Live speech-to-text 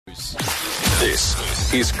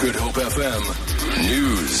This is Good Hope FM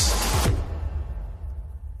News.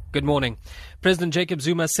 Good morning. President Jacob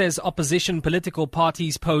Zuma says opposition political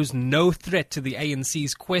parties pose no threat to the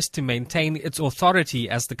ANC's quest to maintain its authority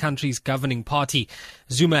as the country's governing party.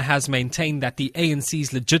 Zuma has maintained that the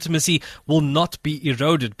ANC's legitimacy will not be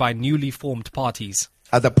eroded by newly formed parties.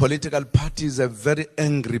 Other political parties are very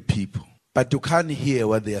angry people, but you can't hear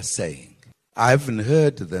what they are saying. I haven't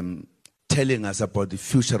heard them telling us about the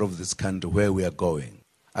future of this country, where we are going.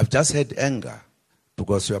 I've just had anger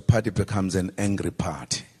because your party becomes an angry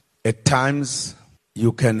party. At times,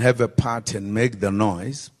 you can have a party and make the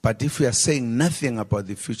noise, but if we are saying nothing about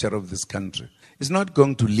the future of this country, it's not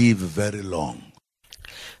going to live very long.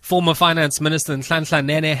 Former Finance Minister Nhlanhla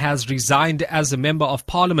Nene has resigned as a Member of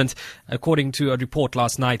Parliament, according to a report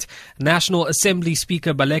last night. National Assembly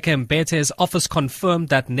Speaker Baleka Mbete's office confirmed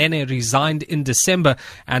that Nene resigned in December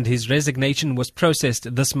and his resignation was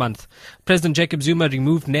processed this month. President Jacob Zuma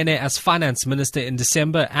removed Nene as Finance Minister in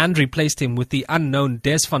December and replaced him with the unknown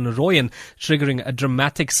Des van Rooyen, triggering a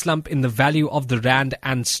dramatic slump in the value of the rand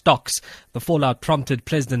and stocks. The fallout prompted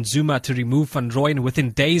President Zuma to remove van Rooyen within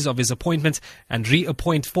days of his appointment and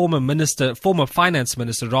reappoint former Finance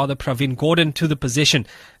Minister Pravin Gordhan to the position.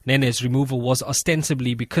 Nene's removal was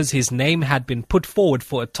ostensibly because his name had been put forward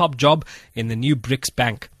for a top job in the new BRICS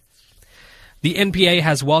Bank. The NPA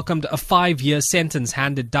has welcomed a 5-year sentence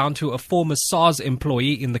handed down to a former SARS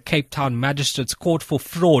employee in the Cape Town Magistrates Court for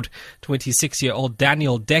fraud. 26-year-old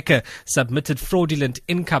Daniel Decker submitted fraudulent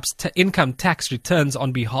income tax returns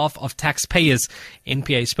on behalf of taxpayers.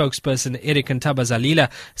 NPA spokesperson Eric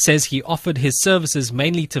Ntabazalila says he offered his services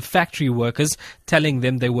mainly to factory workers, telling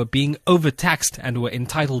them they were being overtaxed and were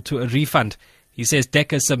entitled to a refund. He says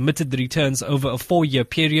Decker submitted the returns over a 4-year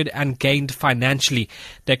period and gained financially.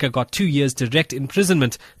 Decker got 2 years direct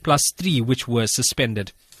imprisonment plus 3 which were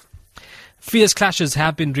suspended. Fierce clashes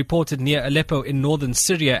have been reported near Aleppo in northern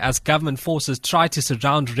Syria as government forces try to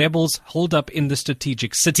surround rebels holed up in the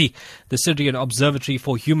strategic city. The Syrian Observatory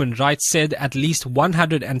for Human Rights said at least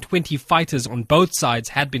 120 fighters on both sides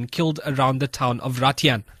had been killed around the town of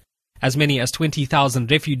Ratian. As many as 20,000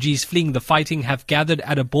 refugees fleeing the fighting have gathered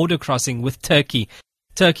at a border crossing with Turkey.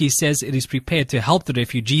 Turkey says it is prepared to help the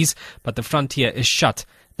refugees, but the frontier is shut.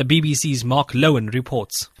 The BBC's Mark Lowen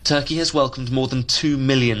reports. Turkey has welcomed more than 2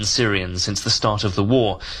 million Syrians since the start of the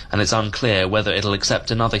war, and it's unclear whether it'll accept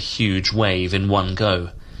another huge wave in one go.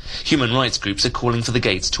 Human rights groups are calling for the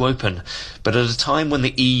gates to open, but at a time when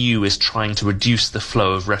the EU is trying to reduce the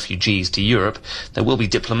flow of refugees to Europe, there will be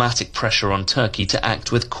diplomatic pressure on Turkey to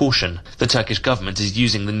act with caution. The Turkish government is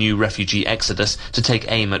using the new refugee exodus to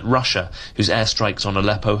take aim at Russia, whose airstrikes on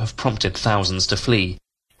Aleppo have prompted thousands to flee.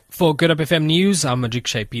 For Good Hope FM News, I'm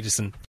Majikshay Peterson.